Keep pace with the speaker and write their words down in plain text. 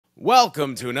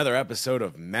Welcome to another episode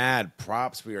of Mad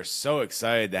Props. We are so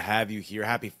excited to have you here.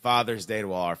 Happy Father's Day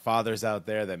to all our fathers out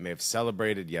there that may have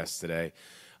celebrated yesterday.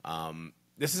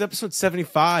 This is episode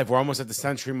 75. We're almost at the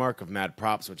century mark of Mad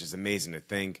Props, which is amazing to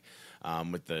think.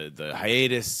 With the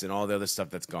hiatus and all the other stuff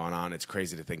that's gone on, it's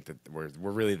crazy to think that we're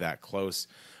really that close.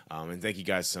 And thank you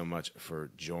guys so much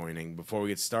for joining. Before we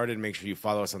get started, make sure you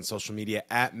follow us on social media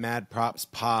at Mad Props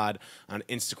Pod on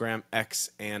Instagram, X,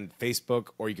 and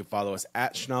Facebook, or you can follow us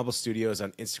at Schnabel Studios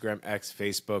on Instagram, X,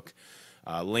 Facebook,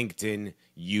 LinkedIn,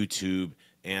 YouTube,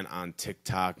 and on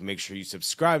TikTok. Make sure you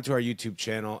subscribe to our YouTube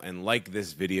channel and like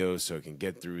this video so it can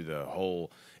get through the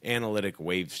whole analytic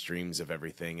wave streams of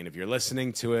everything. And if you're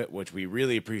listening to it, which we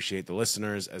really appreciate the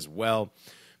listeners as well,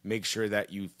 make sure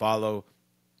that you follow.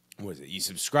 You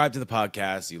subscribe to the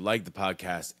podcast, you like the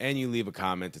podcast, and you leave a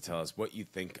comment to tell us what you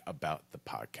think about the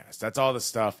podcast. That's all the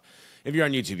stuff. If you're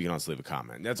on YouTube, you can also leave a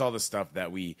comment. That's all the stuff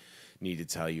that we need to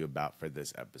tell you about for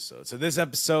this episode. So this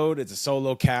episode, it's a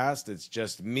solo cast. It's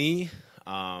just me.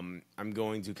 I'm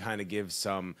going to kind of give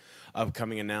some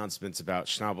upcoming announcements about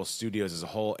Schnabel Studios as a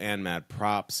whole and Mad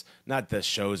Props. Not the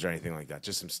shows or anything like that,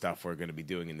 just some stuff we're going to be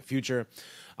doing in the future.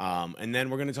 And then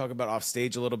we're going to talk about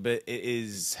Offstage a little bit. It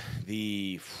is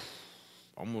the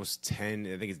almost 10,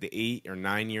 I think it's the 8 or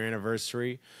 9 year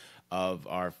anniversary of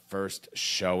our first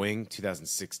showing,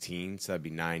 2016. So that'd be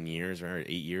 9 years, right?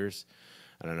 8 years.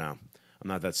 I don't know. I'm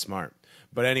not that smart.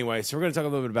 But anyway, so we're going to talk a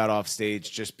little bit about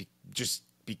Offstage just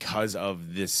because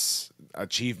of this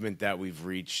achievement that we've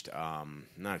reached,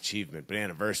 not achievement, but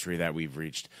anniversary that we've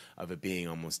reached of it being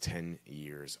almost 10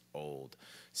 years old.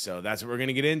 So that's what we're going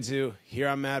to get into here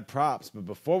on Mad Props. But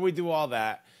before we do all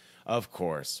that, of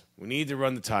course, we need to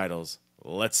run the titles.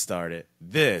 Let's start it.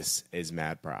 This is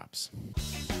Mad Props.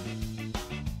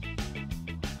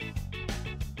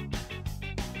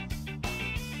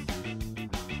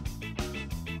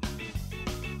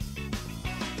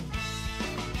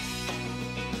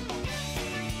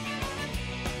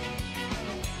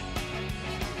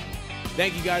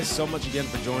 Thank you guys so much again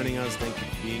for joining us. Thank you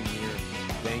for being here.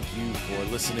 Thank you for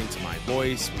listening to my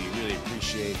voice. We really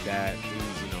appreciate that.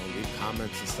 Please, leave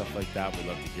comments and stuff like that. We'd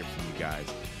love to hear from you guys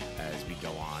as we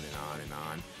go on and on and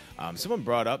on. Someone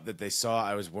brought up that they saw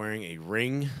I was wearing a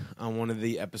ring on one of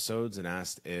the episodes and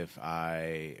asked if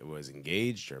I was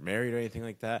engaged or married or anything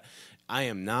like that. I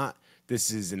am not.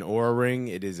 This is an Oura ring.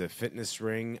 It is a fitness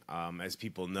ring. As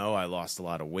people know, I lost a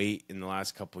lot of weight in the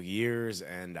last couple years,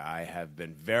 and I have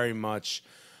been very much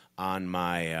on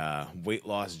my weight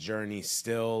loss journey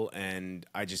still, and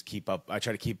I just keep up. I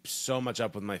try to keep so much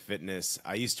up with my fitness.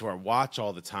 I used to wear a watch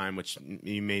all the time, which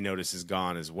you may notice is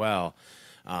gone as well.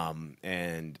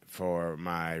 And for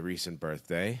my recent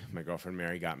birthday, my girlfriend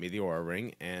Mary got me the Oura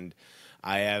ring, and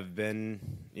I have been,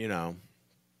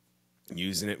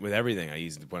 using it with everything. I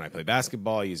use it when I play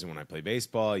basketball. I use it when I play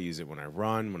baseball. I use it when I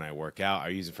run, when I work out. I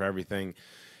use it for everything.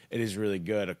 It is really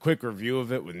good. A quick review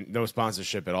of it with no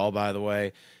sponsorship at all, by the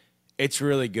way. It's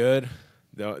really good.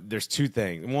 There's two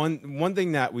things. One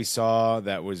thing that we saw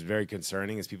that was very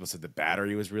concerning is people said the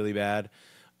battery was really bad.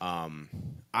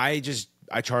 I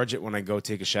charge it when I go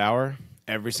take a shower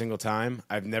every single time.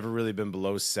 I've never really been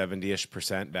below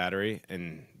 70-ish% battery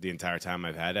in the entire time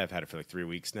I've had it. I've had it for like 3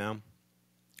 weeks now.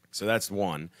 So that's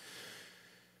one.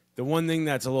 The one thing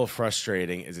that's a little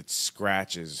frustrating is it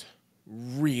scratches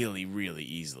really, really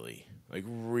easily. Like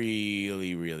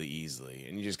really, really easily.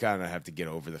 And you just kind of have to get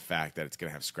over the fact that it's going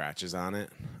to have scratches on it.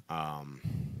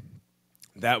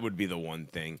 That would be the one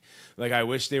thing. Like, I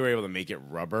wish they were able to make it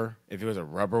rubber. If it was a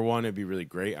rubber one, it'd be really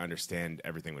great. I understand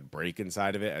everything would break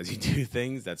inside of it as you do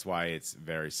things. That's why it's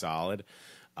very solid.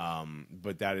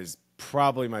 But that is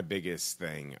probably my biggest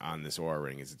thing on this Oura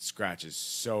ring is it scratches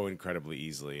so incredibly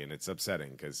easily, and it's upsetting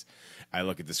because I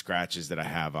look at the scratches that I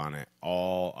have on it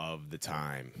all of the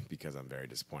time because I'm very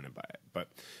disappointed by it. But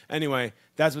anyway,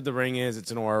 that's what the ring is. It's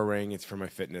an Oura ring. It's for my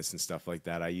fitness and stuff like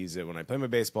that. I use it when I play my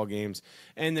baseball games.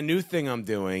 And the new thing I'm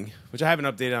doing, which I haven't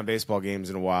updated on baseball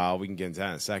games in a while, we can get into that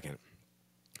in a second.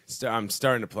 I'm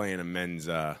starting to play in a men's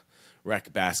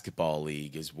rec basketball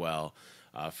league as well.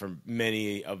 For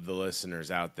many of the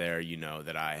listeners out there, you know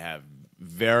that I have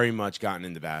very much gotten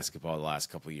into basketball the last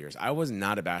couple of years. I was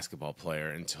not a basketball player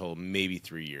until maybe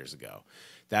 3 years ago.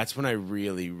 That's when I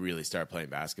really, really started playing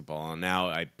basketball. And now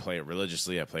I play it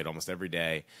religiously. I play it almost every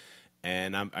day.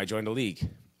 And I joined a league.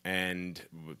 And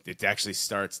it actually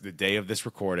starts the day of this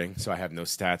recording, so I have no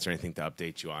stats or anything to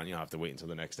update you on. You'll have to wait until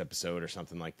the next episode or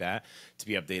something like that to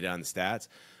be updated on the stats.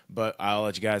 But I'll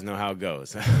let you guys know how it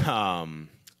goes.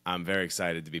 I'm very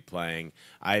excited to be playing.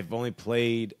 I've only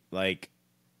played, like,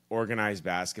 organized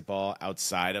basketball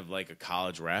outside of, like, a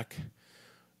college rec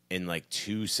in like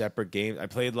 2 separate games. I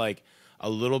played like a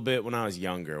little bit when I was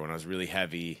younger, when I was really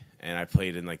heavy, and I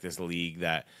played in like this league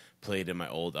that played in my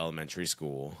old elementary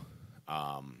school.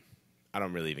 I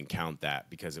don't really even count that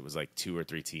because it was like 2 or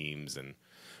 3 teams and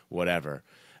whatever.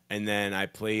 And then I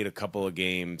played a couple of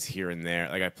games here and there.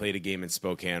 Like I played a game in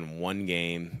Spokane, 1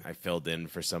 game. I filled in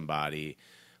for somebody.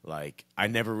 Like I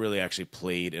never really actually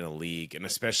played in a league, and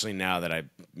especially now that I,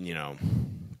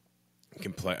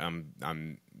 can play.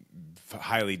 I'm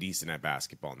highly decent at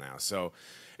basketball now, so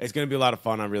it's going to be a lot of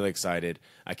fun. I'm really excited.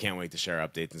 I can't wait to share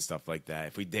updates and stuff like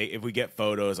that. If we get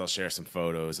photos, I'll share some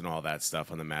photos and all that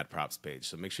stuff on the Mad Props page.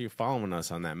 So make sure you're following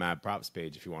us on that Mad Props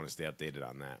page if you want to stay updated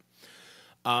on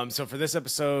that. So for this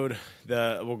episode,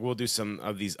 we'll do some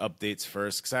of these updates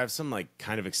first because I have some like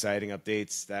kind of exciting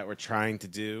updates that we're trying to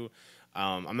do.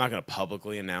 I'm not going to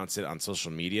publicly announce it on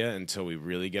social media until we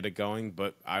really get it going,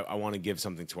 but I want to give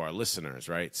something to our listeners,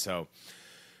 right? So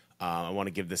I want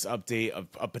to give this update of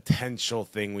a potential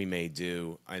thing we may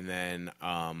do, and then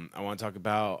I want to talk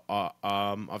about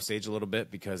off stage a little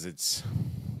bit because it's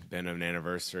been an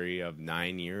anniversary of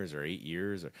 9 years or 8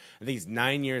 years. I think it's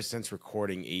 9 years since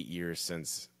recording, 8 years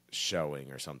since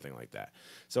showing or something like that.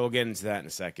 So we'll get into that in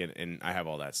a second, and I have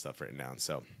all that stuff written down.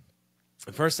 So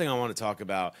the first thing I want to talk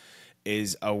about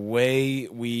is a way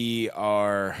we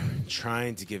are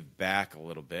trying to give back a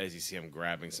little bit. As you see, I'm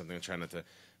grabbing something. I'm trying not to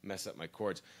mess up my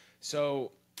cords.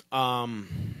 So I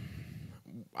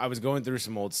was going through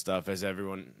some old stuff, as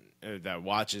everyone that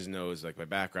watches knows. Like my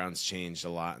background's changed a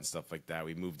lot and stuff like that.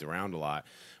 We moved around a lot.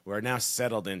 We're now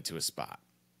settled into a spot.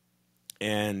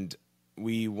 And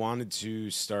we wanted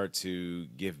to start to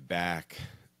give back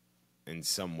in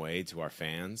some way to our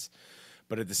fans.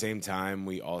 But at the same time,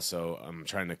 we also I'm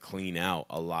trying to clean out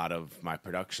a lot of my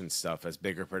production stuff as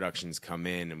bigger productions come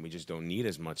in, and we just don't need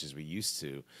as much as we used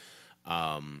to.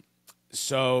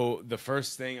 So the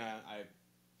first thing I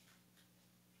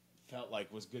felt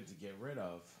like was good to get rid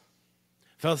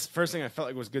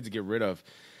of,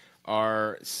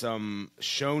 are some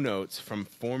show notes from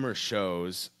former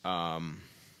shows that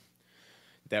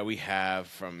we have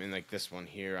from, and like this one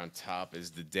here on top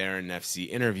is the Darren FC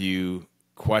interview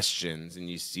questions, and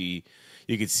you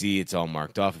can see it's all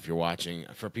marked off if you're watching.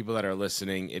 For people that are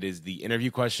listening, it is the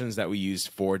interview questions that we used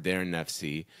for Darren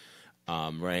FC,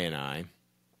 Ray and I.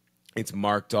 It's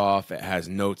marked off. It has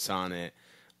notes on it,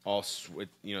 all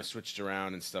switched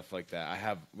around and stuff like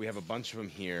that. We have a bunch of them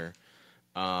here.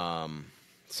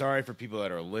 Sorry for people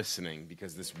that are listening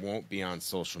because this won't be on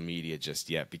social media just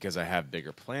yet because I have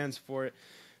bigger plans for it.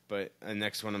 But the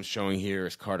next one I'm showing here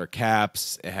is Carter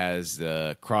Caps. It has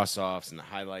the cross-offs and the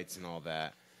highlights and all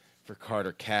that. For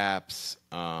Carter Caps,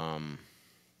 trying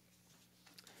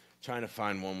to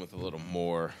find one with a little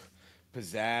more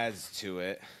pizzazz to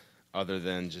it other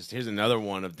than just, here's another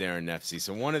one of Darren FC.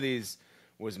 So one of these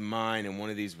was mine and one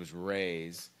of these was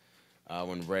Ray's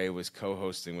when Ray was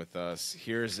co-hosting with us.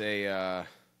 Here's here's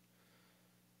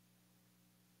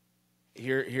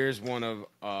one of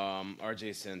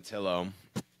RJ Santillo,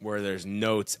 where there's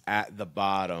notes at the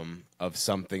bottom of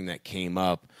something that came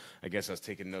up. I guess I was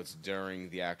taking notes during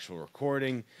the actual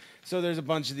recording. So there's a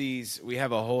bunch of these. We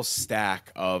have a whole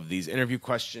stack of these interview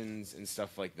questions and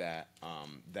stuff like that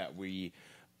that we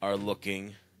are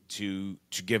looking to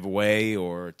give away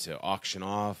or to auction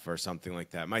off or something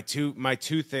like that. My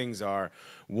two things are,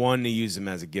 one, to use them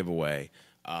as a giveaway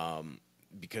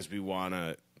because we want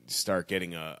to start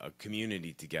getting a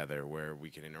community together where we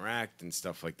can interact and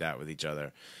stuff like that with each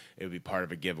other. It would be part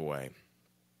of a giveaway.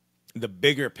 The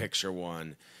bigger picture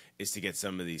one is to get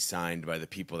some of these signed by the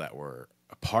people that were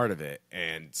a part of it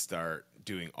and start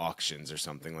doing auctions or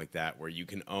something like that where you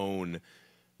can own,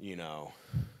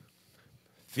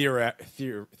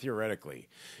 theoretically,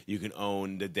 you can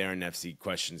own the Darren Nefsey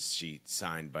questions sheet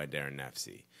signed by Darren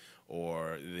Nefsey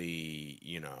or the,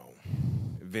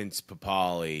 Vince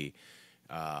Papali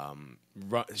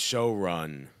show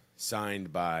run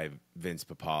signed by Vince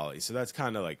Papali. So that's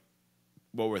kind of like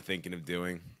what we're thinking of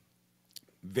doing.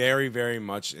 Very, very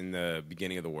much in the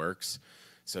beginning of the works.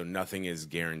 So nothing is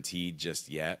guaranteed just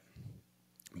yet,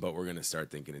 but we're going to start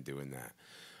thinking of doing that.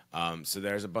 So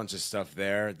there's a bunch of stuff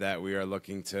there that we are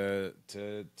looking to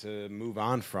move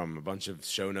on from, a bunch of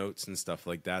show notes and stuff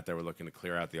like that we're looking to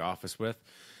clear out the office with.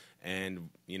 And,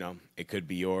 it could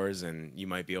be yours, and you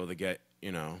might be able to get,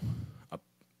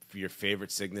 your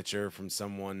favorite signature from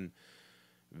someone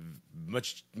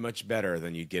much, much better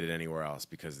than you'd get it anywhere else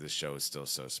because this show is still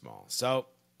so small. So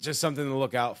just something to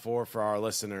look out for our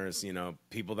listeners,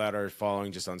 people that are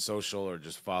following just on social or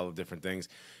just follow different things.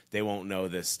 They won't know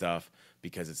this stuff,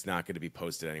 because it's not going to be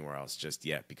posted anywhere else just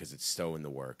yet because it's still in the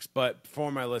works. But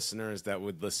for my listeners that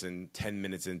would listen 10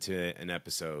 minutes into an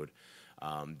episode,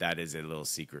 that is a little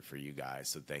secret for you guys.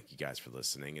 So thank you guys for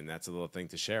listening. And that's a little thing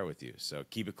to share with you. So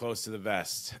keep it close to the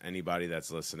vest, anybody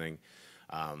that's listening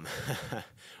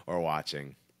or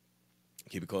watching.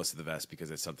 Keep it close to the vest because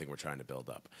it's something we're trying to build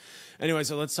up. Anyway,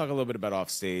 so let's talk a little bit about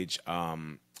Offstage.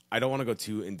 I don't want to go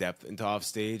too in-depth into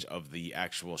Offstage of the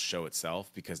actual show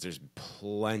itself because there's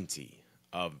plenty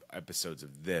of episodes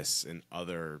of this and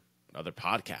other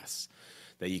podcasts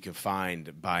that you can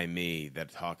find by me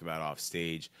that talk about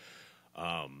Offstage.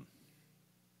 I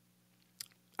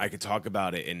could talk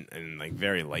about it in like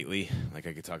very lightly. Like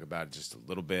I could talk about it just a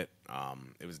little bit.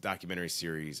 It was a documentary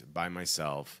series by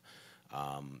myself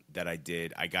that I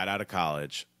did. I got out of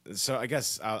college. So I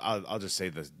guess I'll just say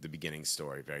the beginning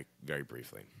story very, very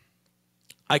briefly.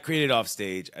 I created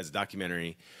Offstage as a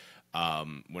documentary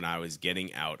when I was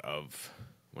getting out of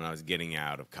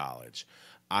college.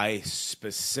 I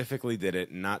specifically did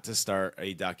it not to start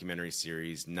a documentary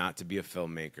series, not to be a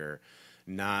filmmaker,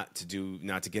 not to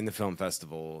get into film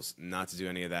festivals, not to do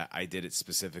any of that. I did it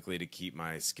specifically to keep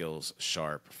my skills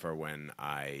sharp for when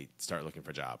I start looking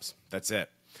for jobs. That's it.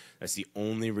 That's the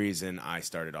only reason I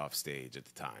started Offstage at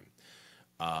the time.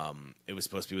 It was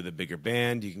supposed to be with a bigger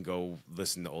band. You can go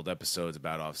listen to old episodes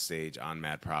about Offstage on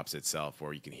Mad Props itself,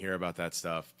 where you can hear about that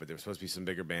stuff. But there was supposed to be some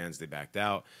bigger bands. They backed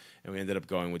out. And we ended up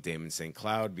going with Damon St.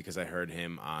 Cloud because I heard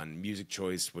him on Music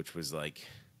Choice, which was like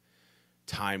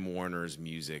Time Warner's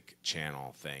music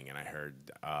channel thing. And I heard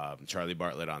Charlie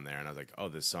Bartlett on there. And I was like, oh,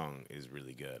 this song is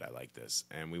really good. I like this.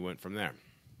 And we went from there.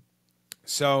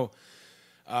 So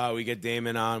we get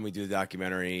Damon on. We do the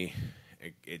documentary.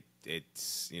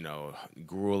 It's,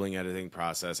 grueling editing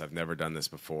process. I've never done this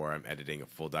before. I'm editing a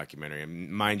full documentary. And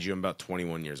mind you, I'm about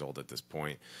 21 years old at this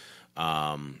point.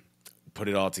 Put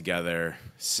it all together,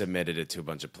 submitted it to a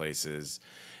bunch of places.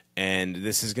 And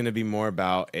this is going to be more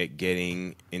about it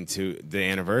getting into the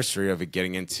anniversary of it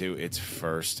getting into its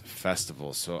first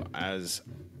festival. So as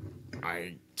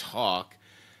I talk,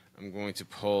 I'm going to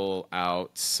pull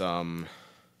out some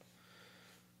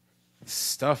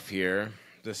stuff here.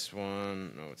 This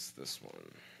one, no, it's this one.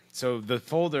 So the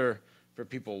folder, for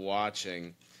people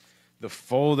watching, the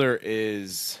folder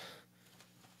is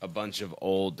a bunch of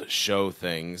old show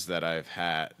things that I've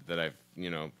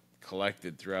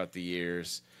collected throughout the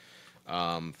years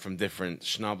from different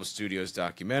Schnabel Studios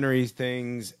documentary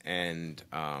things, and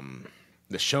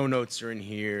the show notes are in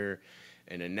here,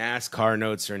 and the NASCAR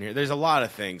notes are in here. There's a lot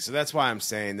of things, so that's why I'm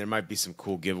saying there might be some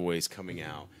cool giveaways coming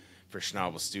out for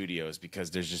Schnabel Studios,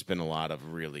 because there's just been a lot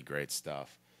of really great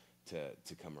stuff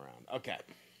to come around. Okay.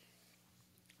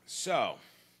 So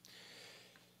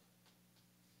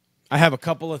I have a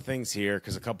couple of things here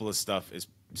because a couple of stuff is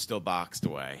still boxed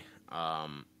away.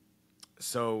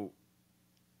 So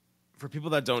for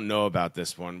people that don't know about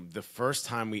this one, the first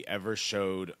time we ever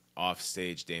showed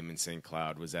Offstage Damon St.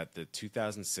 Cloud was at the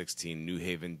 2016 New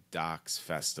Haven Docs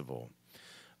Festival.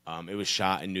 It was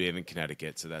shot in New Haven,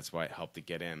 Connecticut, so that's why it helped to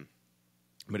get in.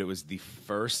 But it was the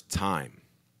first time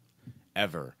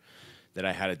ever that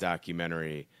I had a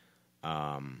documentary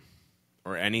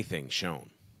or anything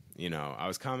shown. I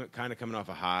was kind of coming off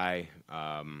a high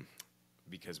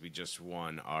because we just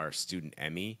won our student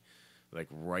Emmy, like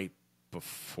right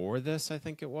before this, I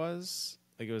think it was.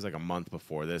 Like it was like a month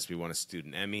before this. We won a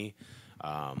student Emmy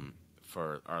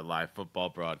for our live football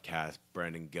broadcast.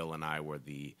 Brandon Gill and I were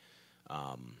the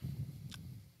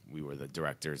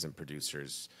directors and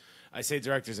producers. I say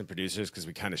directors and producers because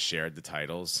we kind of shared the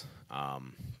titles,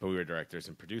 but we were directors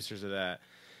and producers of that.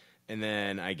 And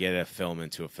then I get a film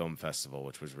into a film festival,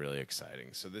 which was really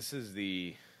exciting. So this is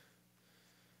a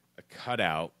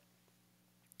cutout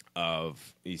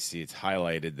of, you see it's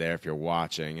highlighted there if you're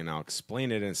watching, and I'll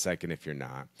explain it in a second if you're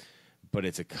not. But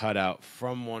it's a cutout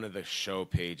from one of the show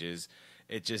pages.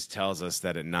 It just tells us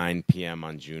that at 9 p.m.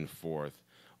 on June 4th,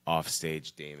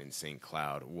 Offstage Damon St.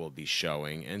 Cloud will be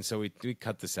showing. And so we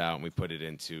cut this out and we put it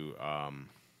into,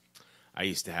 I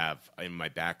used to have in my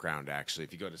background, actually,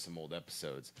 if you go to some old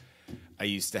episodes, I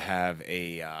used to have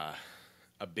a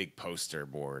big poster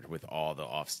board with all the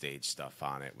Offstage stuff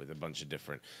on it with a bunch of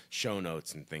different show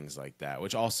notes and things like that,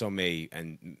 which also may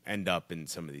end up in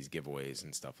some of these giveaways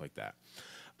and stuff like that.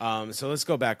 So let's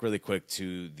go back really quick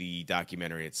to the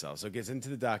documentary itself. So it gets into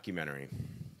the documentary.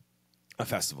 The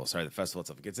festival itself.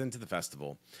 It gets into the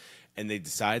festival, and they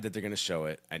decide that they're going to show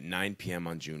it at 9 p.m.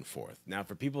 on June 4th. Now,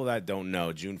 for people that don't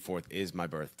know, June 4th is my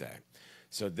birthday.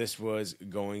 So this was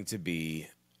going to be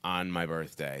on my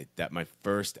birthday that my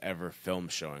first ever film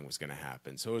showing was going to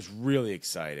happen. So it was really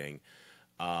exciting.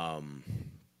 And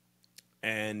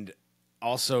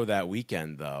Also that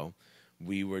weekend, though,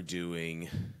 we were doing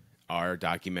our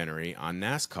documentary on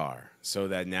NASCAR. So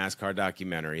that NASCAR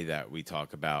documentary that we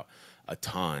talk about a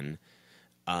ton,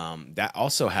 that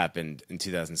also happened in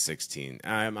 2016.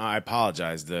 I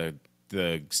apologize. The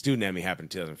student Emmy happened in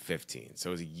 2015, so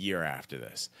it was a year after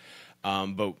this.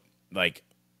 But like,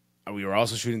 we were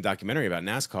also shooting a documentary about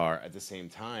NASCAR at the same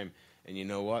time. And you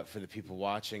know what? For the people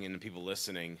watching and the people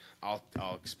listening, I'll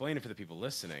explain it for the people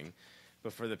listening.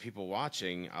 But for the people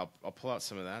watching, I'll pull out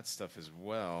some of that stuff as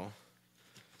well,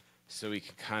 so we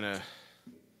can kind of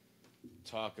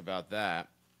talk about that.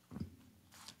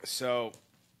 So,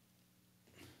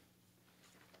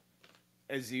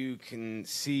 as you can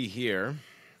see here,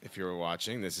 if you were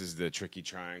watching, this is the Tricky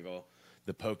Triangle,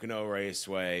 the Pocono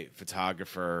Raceway,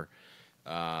 photographer,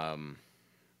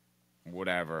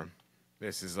 whatever.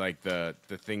 This is like the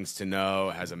things to know.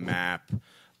 It has a map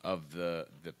of the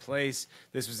place.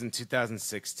 This was in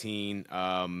 2016.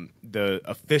 The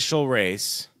official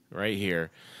race right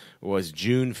here was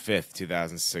June 5th,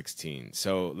 2016.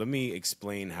 So let me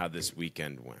explain how this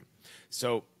weekend went.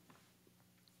 So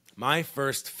my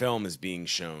first film is being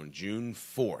shown June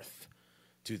 4th,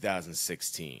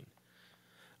 2016.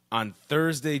 On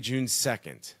Thursday, June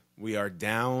 2nd, we are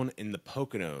down in the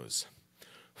Poconos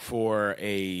for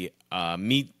a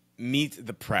Meet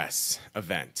the Press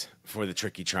event for the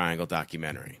Tricky Triangle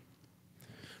documentary.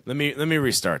 Let me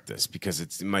restart this because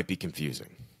it might be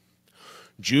confusing.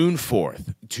 June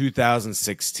 4th,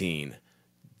 2016,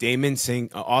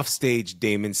 offstage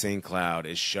Damon St. Cloud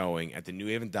is showing at the New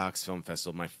Haven Docs Film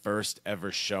Festival, my first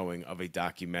ever showing of a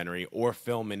documentary or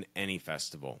film in any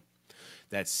festival.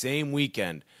 That same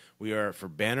weekend, we are, for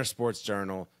Banner Sports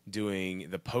Journal, doing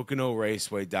the Pocono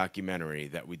Raceway documentary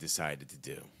that we decided to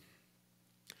do.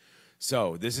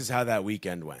 So this is how that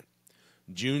weekend went.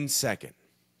 June 2nd,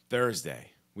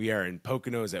 Thursday, we are in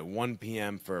Poconos at 1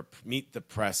 p.m. for a Meet the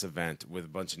Press event with a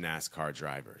bunch of NASCAR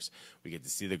drivers. We get to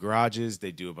see the garages.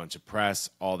 They do a bunch of press,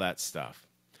 all that stuff.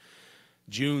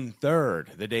 June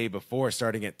 3rd, the day before,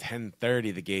 starting at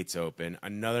 10:30, the gates open.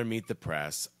 Another Meet the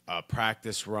Press, a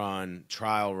practice run,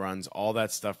 trial runs, all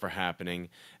that stuff are happening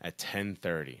at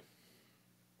 10:30.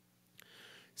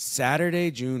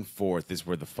 Saturday, June 4th, is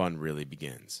where the fun really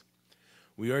begins.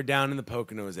 We are down in the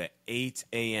Poconos at 8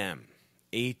 a.m.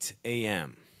 8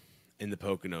 a.m. in the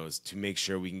Poconos to make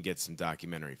sure we can get some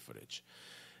documentary footage.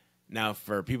 Now,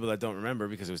 for people that don't remember,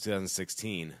 because it was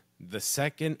 2016, the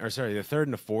third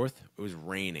and the fourth, it was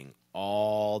raining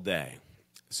all day.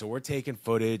 So we're taking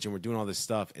footage and we're doing all this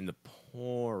stuff in the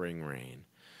pouring rain,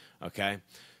 okay?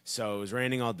 So it was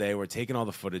raining all day. We're taking all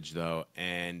the footage, though,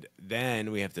 and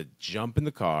then we have to jump in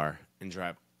the car and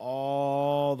drive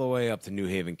all the way up to New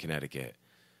Haven, Connecticut,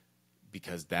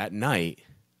 because that night,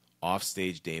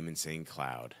 Offstage Damon St.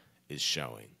 Cloud is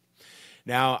showing.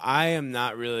 Now, I am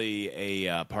not really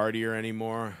a partier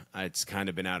anymore. It's kind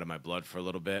of been out of my blood for a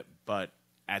little bit. But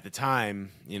at the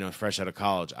time, fresh out of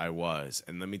college, I was.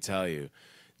 And let me tell you,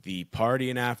 the party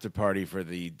and after party for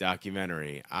the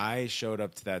documentary, I showed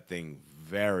up to that thing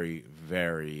very,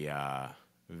 very,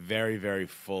 very, very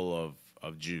full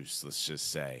of juice, let's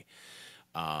just say.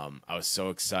 I was so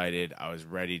excited. I was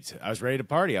ready to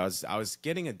party. I was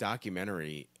getting a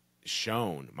documentary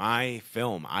shown, my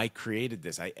film. I created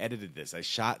this, I edited this, I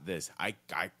shot this, I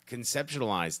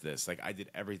conceptualized this. Like, I did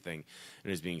everything, and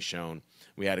it was being shown.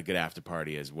 We had a good after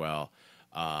party as well,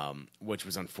 which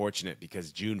was unfortunate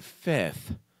because June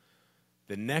 5th,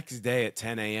 the next day at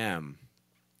 10 a.m.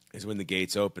 is when the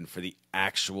gates open for the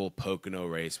actual Pocono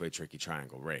Raceway Tricky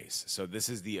Triangle race. So this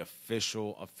is the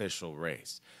official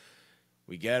race.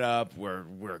 We get up,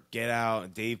 get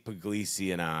out. Dave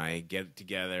Puglisi and I get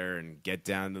together and get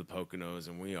down to the Poconos,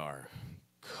 and we are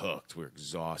cooked. We're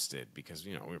exhausted because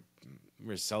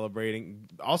we're celebrating.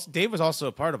 Also, Dave was also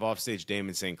a part of Offstage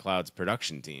Damon St. Cloud's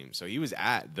production team, so he was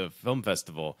at the film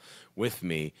festival with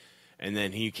me, and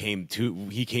then he came to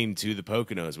the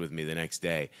Poconos with me the next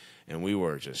day, and we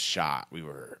were just shot. We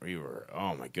were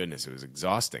oh my goodness, it was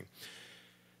exhausting.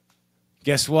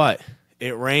 Guess what?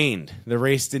 It rained. The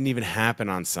race didn't even happen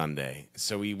on Sunday.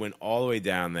 So we went all the way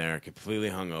down there,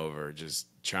 completely hungover, just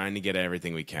trying to get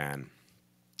everything we can.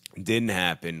 Didn't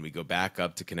happen. We go back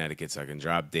up to Connecticut so I can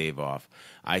drop Dave off.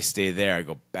 I stay there. I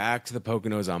go back to the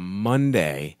Poconos on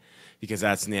Monday because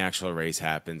that's when the actual race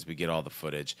happens. We get all the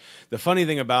footage. The funny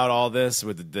thing about all this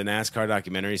with the NASCAR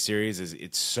documentary series is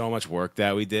it's so much work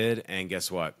that we did, and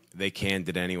guess what? They canned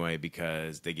it anyway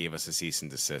because they gave us a cease and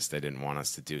desist. They didn't want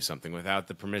us to do something without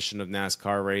the permission of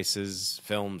NASCAR races,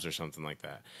 films, or something like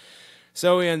that.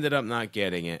 So we ended up not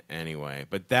getting it anyway.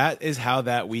 But that is how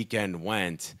that weekend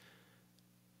went.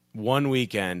 One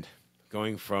weekend,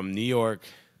 going from New York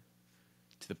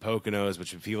to the Poconos,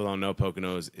 which if people don't know,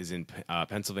 Poconos is in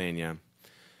Pennsylvania,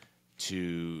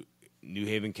 to New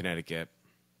Haven, Connecticut,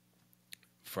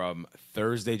 from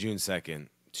Thursday, June 2nd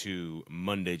to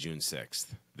Monday, June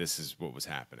 6th. This is what was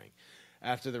happening.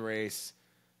 After the race,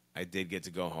 I did get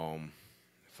to go home,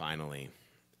 finally,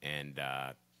 and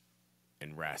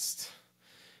rest.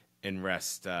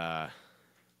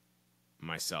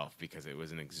 Myself, because it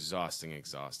was an exhausting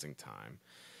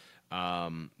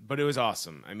time. But it was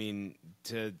awesome. I mean,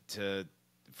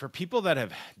 for people that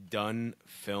have done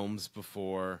films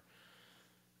before,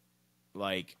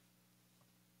 like,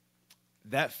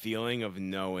 that feeling of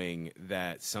knowing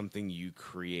that something you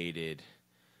created,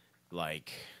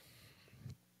 like,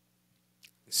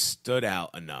 stood out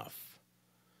enough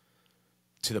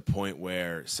to the point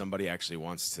where somebody actually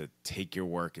wants to take your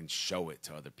work and show it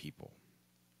to other people.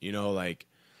 You know, like,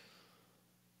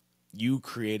 you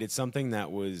created something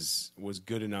that was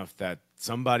good enough that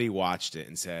somebody watched it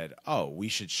and said, "Oh, we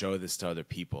should show this to other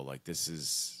people. Like, this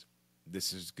is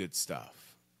good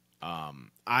stuff."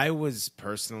 I was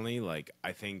personally, like,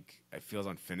 I think it feels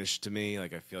unfinished to me.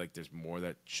 Like, I feel like there's more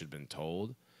that should have been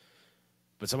told,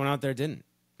 but someone out there didn't.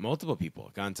 Multiple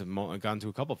people gone to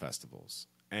a couple festivals,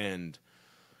 and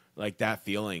like that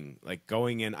feeling, like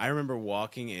going in. I remember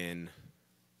walking in.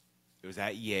 It was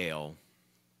at Yale,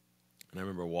 and I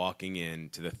remember walking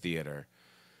into the theater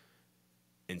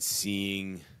and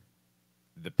seeing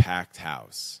the packed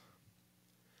house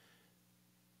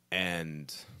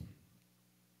and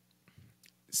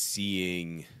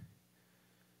seeing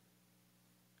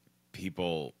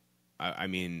people. I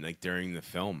mean, like, during the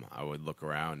film, I would look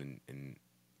around and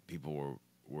people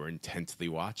were intently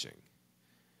watching.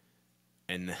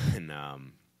 And then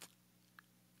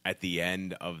at the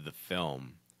end of the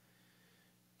film,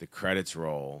 the credits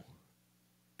roll,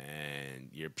 and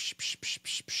you're because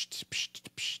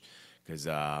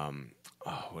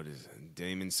what is it?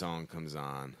 Damon's song comes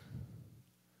on,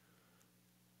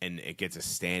 and it gets a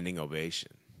standing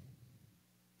ovation.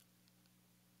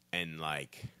 And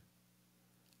like,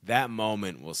 that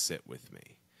moment will sit with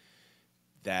me.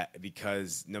 That,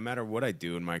 because no matter what I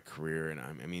do in my career, and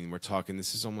I mean, we're talking,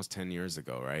 this is almost 10 years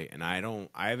ago, right? And I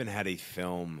haven't had a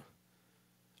film.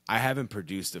 I haven't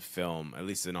produced a film, at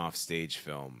least an offstage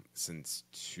film, since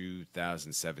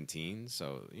 2017.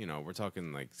 So, you know, we're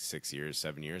talking like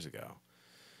 7 years ago.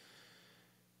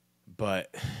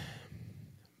 But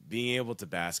being able to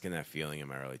bask in that feeling in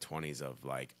my early 20s of,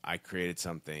 like, I created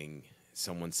something,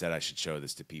 someone said I should show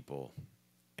this to people,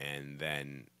 and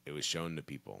then it was shown to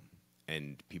people,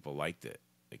 and people liked it.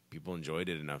 Like, people enjoyed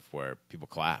it enough where people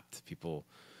clapped.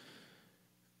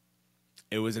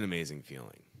 It was an amazing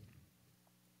feeling.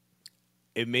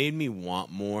 It made me want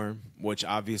more, which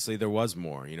obviously there was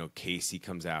more. You know, Casey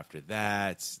comes after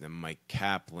that, then Mike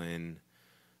Kaplan,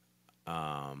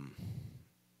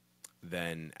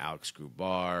 then Alex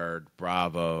Grubard,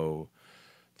 Bravo,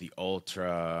 The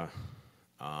Ultra,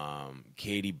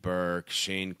 Katie Burke,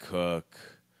 Shane Cook,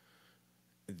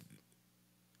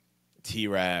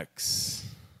 T-Rex,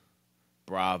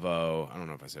 Bravo. I don't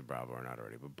know if I said Bravo or not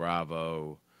already, but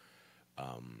Bravo,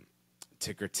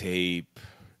 Ticker Tape,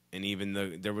 and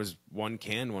even there was one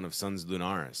of Sons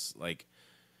Lunaris. Like,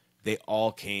 they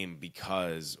all came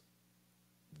because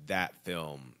that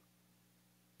film,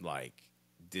 like,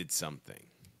 did something,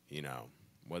 you know,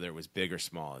 whether it was big or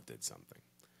small, it did something.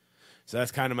 So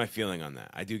that's kind of my feeling on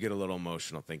that. I do get a little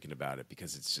emotional thinking about it,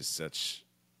 because it's just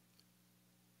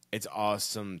it's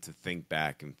awesome to think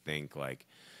back and think, like,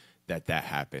 that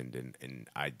happened, and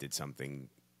I did something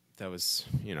that was,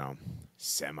 you know,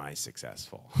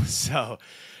 semi-successful. So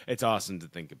it's awesome to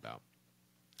think about.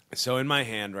 So in my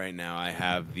hand right now, I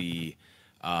have the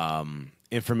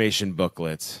information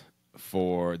booklet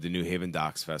for the New Haven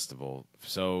Docs Festival.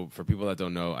 So for people that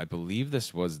don't know, I believe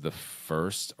this was the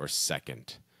first or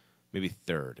second, maybe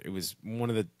third. It was one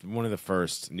of the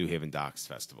first New Haven Docs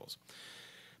festivals.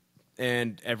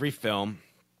 And every film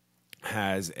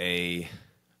has a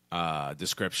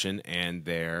description and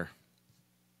their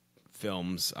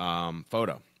film's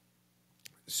photo.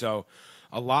 So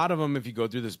a lot of them, if you go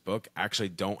through this book, actually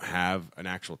don't have an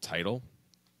actual title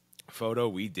photo.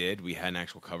 We had an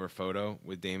actual cover photo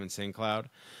with Damon St. Cloud.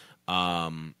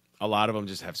 A lot of them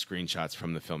just have screenshots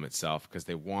from the film itself, because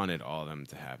they wanted all of them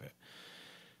to have it.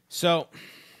 So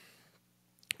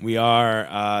we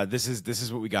are, this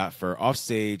is what we got for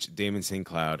Offstage, Damon St.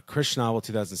 Cloud, Chris Schnabel,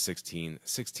 2016,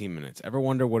 16 minutes. Ever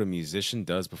wonder what a musician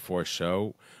does before a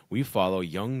show? We follow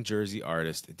young Jersey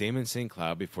artist Damon St.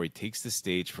 Cloud before he takes the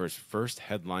stage for his first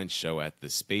headline show at The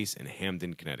Space in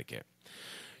Hamden, Connecticut.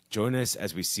 Join us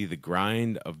as we see the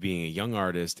grind of being a young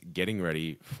artist getting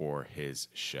ready for his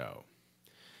show.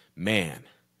 Man,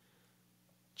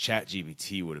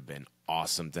 ChatGPT would have been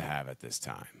awesome to have at this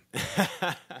time.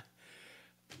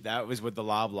 That was what the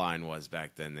lob line was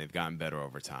back then. They've gotten better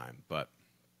over time. But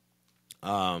we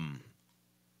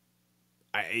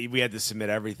had to submit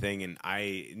everything, and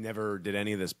I never did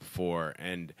any of this before.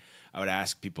 And I would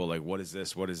ask people, like, what is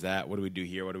this? What is that? What do we do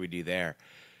here? What do we do there?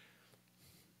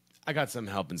 I got some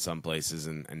help in some places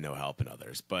and no help in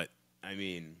others. But, I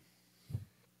mean,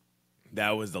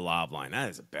 that was the lob line. That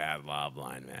is a bad lob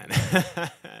line, man.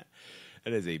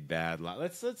 That is a bad lob.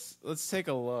 Let's take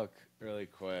a look really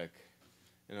quick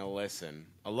and a listen.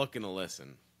 A look and a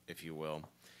listen, if you will.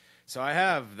 So I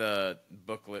have the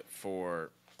booklet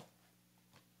for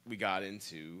we got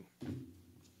into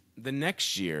the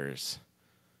next year's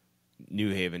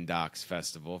New Haven Docs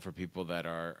Festival. For people that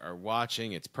are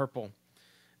watching, it's purple,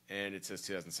 and it says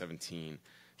 2017.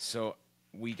 So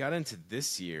we got into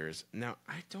this year's. Now,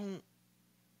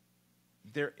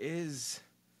 there is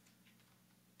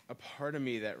a part of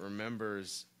me that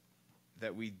remembers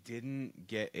that we didn't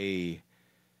get into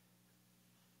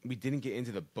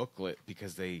the booklet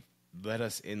because they let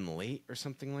us in late or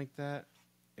something like that,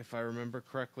 if I remember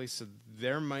correctly. So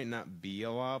there might not be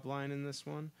a lob line in this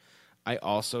one. I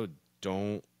also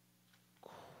don't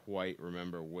quite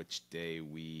remember which day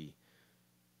we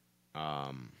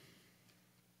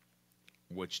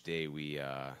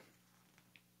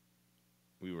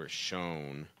were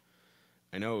shown.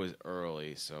 I know it was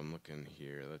early, so I'm looking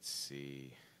here. Let's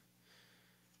see.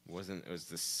 It was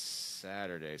this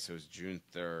Saturday, so it was June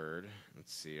 3rd.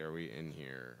 Let's see. Are we in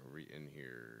here?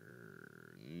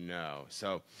 No.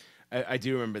 So I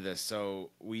do remember this. So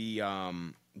we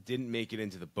didn't make it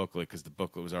into the booklet because the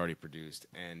booklet was already produced.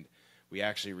 And we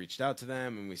actually reached out to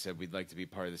them, and we said we'd like to be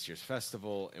part of this year's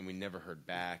festival. And we never heard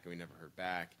back, And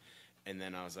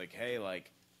then I was like, hey,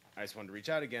 like, I just wanted to reach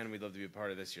out again. We'd love to be a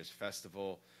part of this year's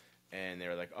festival. And they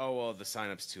were like, oh, well, the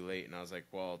sign-up's too late. And I was like,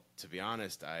 well, to be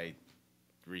honest, I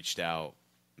reached out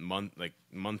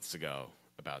months ago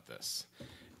about this.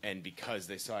 And because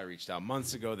they saw I reached out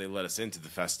months ago, they let us into the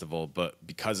festival. But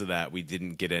because of that, we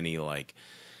didn't get anything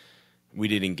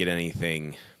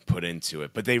put into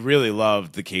it. But they really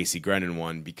loved the Casey Grennan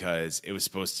one because it was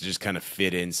supposed to just kind of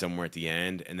fit in somewhere at the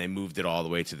end. And they moved it all the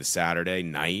way to the Saturday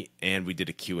night. And we did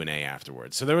a Q&A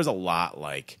afterwards. So there was a lot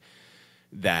like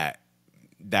that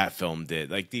film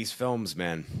did. Like these films,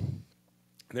 man,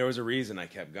 there was a reason I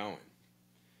kept going.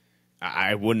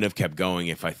 I wouldn't have kept going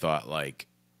if I thought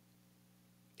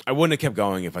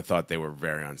they were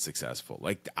very unsuccessful.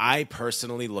 Like, I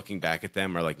personally, looking back at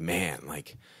them, are like, man,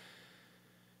 like,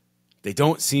 they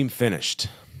don't seem finished.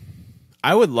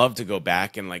 I would love to go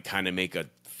back and, like, kind of make a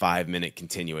 5-minute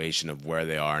continuation of where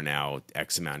they are now,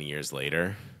 X amount of years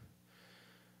later,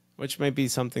 which might be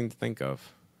something to think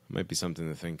of.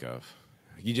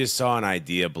 You just saw an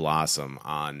idea blossom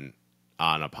on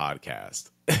a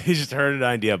podcast. You just heard an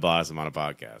idea blossom on a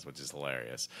podcast, which is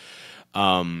hilarious.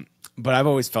 But I've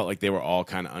always felt like they were all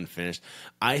kind of unfinished.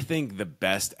 I think the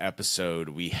best episode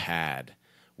we had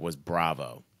was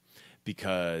Bravo,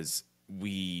 because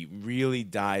we really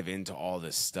dive into all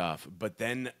this stuff, but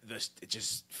then it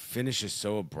just finishes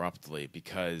so abruptly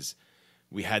because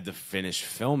we had to finish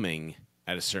filming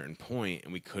at a certain point,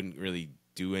 and we couldn't really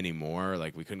do any more.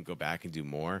 Like, we couldn't go back and do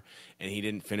more, and he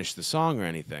didn't finish the song or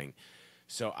anything.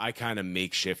 So I kind of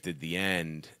makeshifted the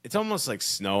end. It's almost like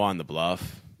Snow on the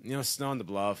Bluff. You know, Snow on the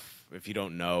Bluff, if you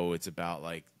don't know, it's about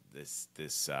like this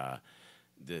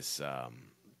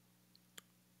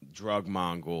drug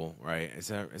mongol, right? Is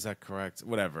that correct?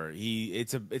 Whatever.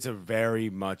 It's a very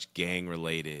much gang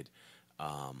related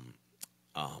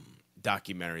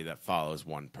documentary that follows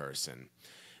one person.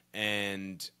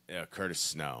 And Curtis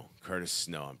Snow,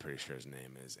 I'm pretty sure his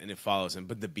name is. And it follows him.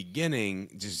 But the beginning,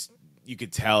 just, you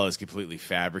could tell, is completely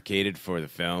fabricated for the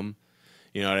film.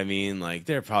 You know what I mean? Like,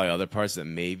 there are probably other parts that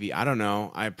maybe, I don't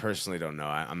know. I personally don't know.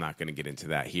 I'm not going to get into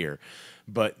that here.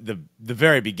 But the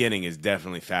very beginning is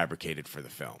definitely fabricated for the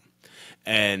film.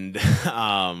 And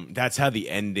that's how the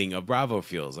ending of Bravo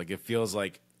feels. Like, it feels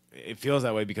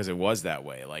that way because it was that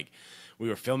way. Like, we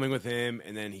were filming with him,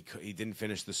 and then he didn't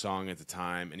finish the song at the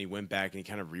time, and he went back and he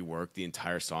kind of reworked the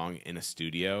entire song in a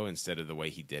studio instead of the way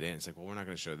he did it. And it's like, well, we're not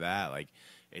going to show that. Like,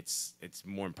 it's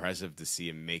more impressive to see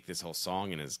him make this whole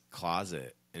song in his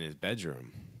closet in his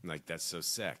bedroom. Like, that's so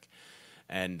sick.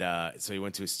 And so he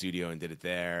went to a studio and did it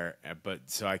there. But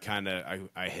so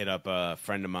I hit up a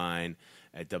friend of mine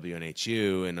at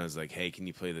WNHU, and I was like, hey, can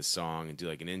you play this song and do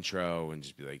like an intro and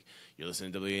just be like, you're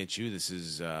listening to WNHU, this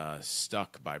is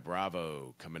Stuck by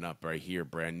Bravo coming up right here,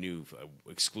 brand new,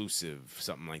 exclusive,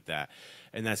 something like that.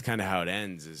 And that's kind of how it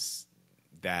ends, is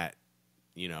that,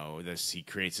 you know, he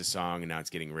creates a song and now it's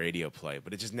getting radio play,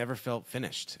 but it just never felt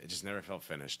finished. It just never felt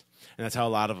finished. And that's how a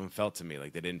lot of them felt to me.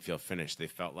 Like, they didn't feel finished. They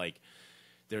felt like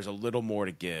there's a little more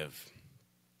to give.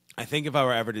 I think if I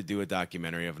were ever to do a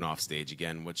documentary of an offstage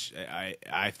again, which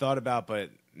I thought about but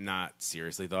not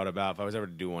seriously thought about, if I was ever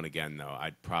to do one again, though,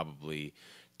 I'd probably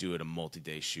do it a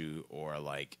multi-day shoot, or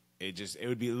like it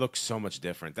would look so much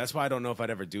different. That's why I don't know if I'd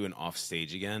ever do an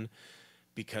offstage again,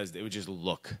 because it would just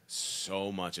look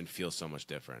so much and feel so much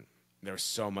different. There's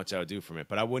so much I would do from it,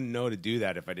 but I wouldn't know to do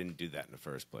that if I didn't do that in the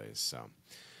first place. So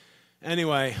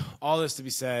anyway, all this to be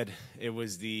said, it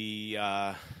was the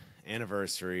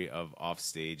anniversary of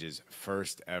Offstage's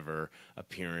first ever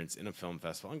appearance in a film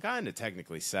festival, and kind of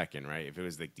technically second, right? If it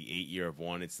was like the 8 year of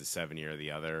one, it's the 7 year of the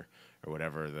other, or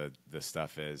whatever the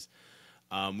stuff is.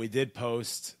 We did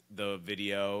post the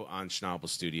video on Schnabel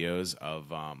Studios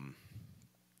of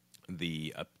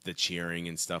the cheering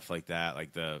and stuff like that.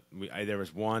 Like there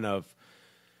was one of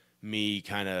me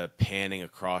kind of panning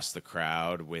across the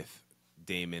crowd with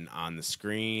Damon on the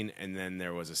screen, and then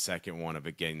there was a second one of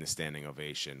it getting the standing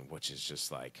ovation, which is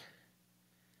just like,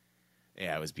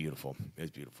 yeah, it was beautiful. It was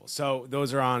beautiful. So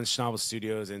those are on Schnabel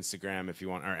Studios Instagram if you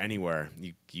want, or anywhere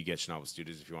you get Schnabel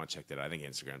Studios if you want to check that out. I think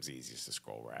Instagram's the easiest to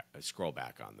scroll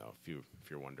back on, though, if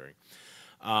you're wondering.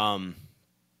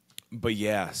 But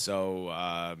yeah,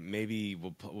 so maybe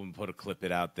we'll put a clip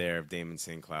it out there of Damon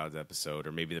St. Cloud's episode,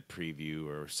 or maybe the preview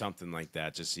or something like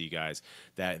that, just so you guys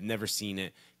that have never seen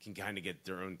it can kind of get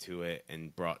thrown to it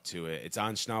and brought to it. It's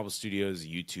on Schnabel Studios'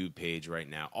 YouTube page right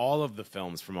now. All of the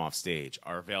films from Offstage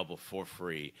are available for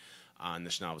free on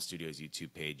the Schnabel Studios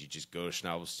YouTube page. You just go to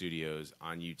Schnabel Studios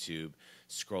on YouTube,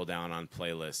 scroll down on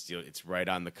playlists. It's right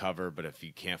on the cover, but if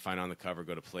you can't find it on the cover,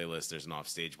 go to playlist. There's an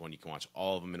Offstage one. You can watch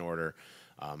all of them in order.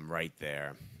 Right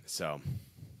there. So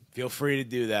feel free to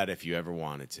do that if you ever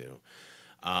wanted to.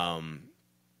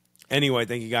 Anyway,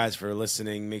 thank you guys for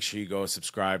listening. Make sure you go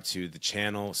subscribe to the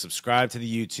channel, subscribe to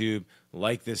the YouTube,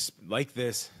 like this. Let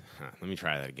me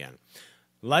try that again.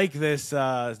 Like this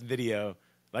video.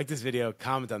 Like this video,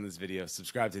 comment on this video,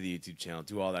 subscribe to the YouTube channel,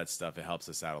 do all that stuff. It helps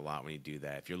us out a lot when you do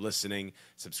that. If you're listening,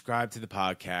 subscribe to the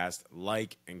podcast,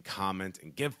 like and comment,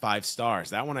 and give 5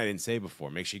 stars. That one I didn't say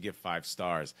before. Make sure you give 5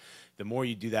 stars. The more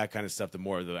you do that kind of stuff, the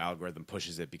more the algorithm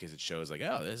pushes it, because it shows like,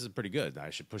 oh, this is pretty good. I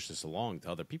should push this along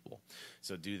to other people.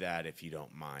 So do that if you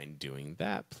don't mind doing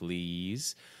that,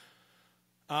 please.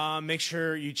 Make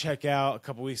sure you check out, a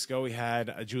couple weeks ago, we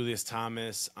had Julius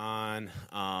Thomas on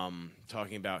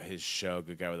talking about his show,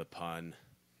 Good Guy with a Pun.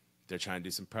 They're trying to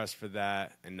do some press for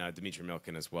that, and Dimitri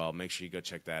Milken as well. Make sure you go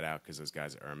check that out, because those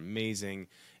guys are amazing.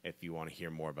 If you want to hear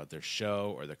more about their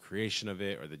show or the creation of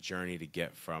it or the journey to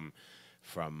get from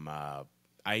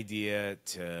idea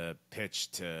to pitch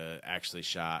to actually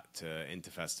shot to into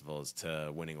festivals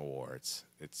to winning awards.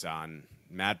 It's on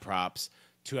Mad Props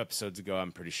 2 episodes ago,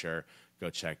 I'm pretty sure. Go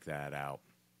check that out.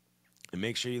 And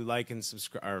make sure you like and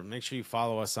subscribe, or make sure you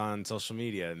follow us on social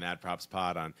media, Mad Props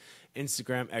Pod on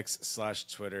Instagram,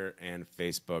 X/Twitter, and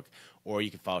Facebook. Or you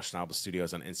can follow Schnabel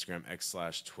Studios on Instagram,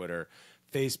 X/Twitter,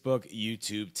 Facebook,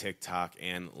 YouTube, TikTok,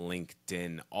 and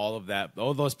LinkedIn. All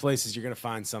those places, you're going to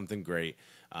find something great.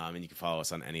 And you can follow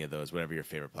us on any of those. Whatever your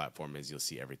favorite platform is, you'll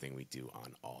see everything we do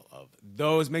on all of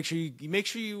those. Make sure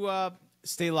you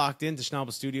stay locked into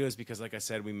Schnabel Studios, because, like I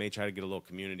said, we may try to get a little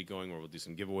community going where we'll do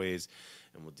some giveaways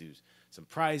and we'll do some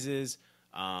prizes.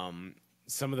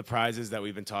 Some of the prizes that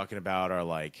we've been talking about are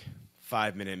like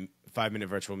 5-minute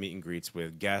virtual meet and greets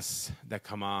with guests that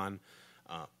come on.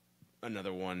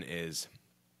 Another one is,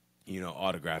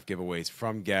 autograph giveaways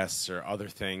from guests or other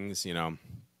things.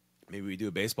 Maybe we do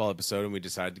a baseball episode and we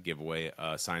decide to give away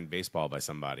a signed baseball by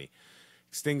somebody.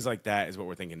 Things like that is what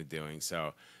we're thinking of doing.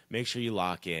 So make sure you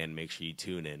lock in, make sure you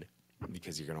tune in,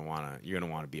 because you're gonna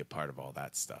wanna be a part of all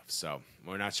that stuff. So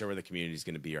we're not sure where the community is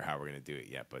gonna be or how we're gonna do it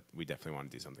yet, but we definitely want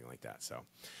to do something like that. So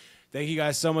thank you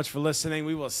guys so much for listening.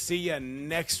 We will see you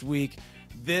next week.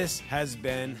 This has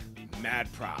been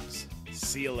Mad Props.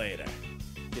 See you later.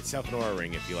 Get yourself an Oura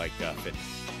ring if you like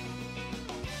fitness.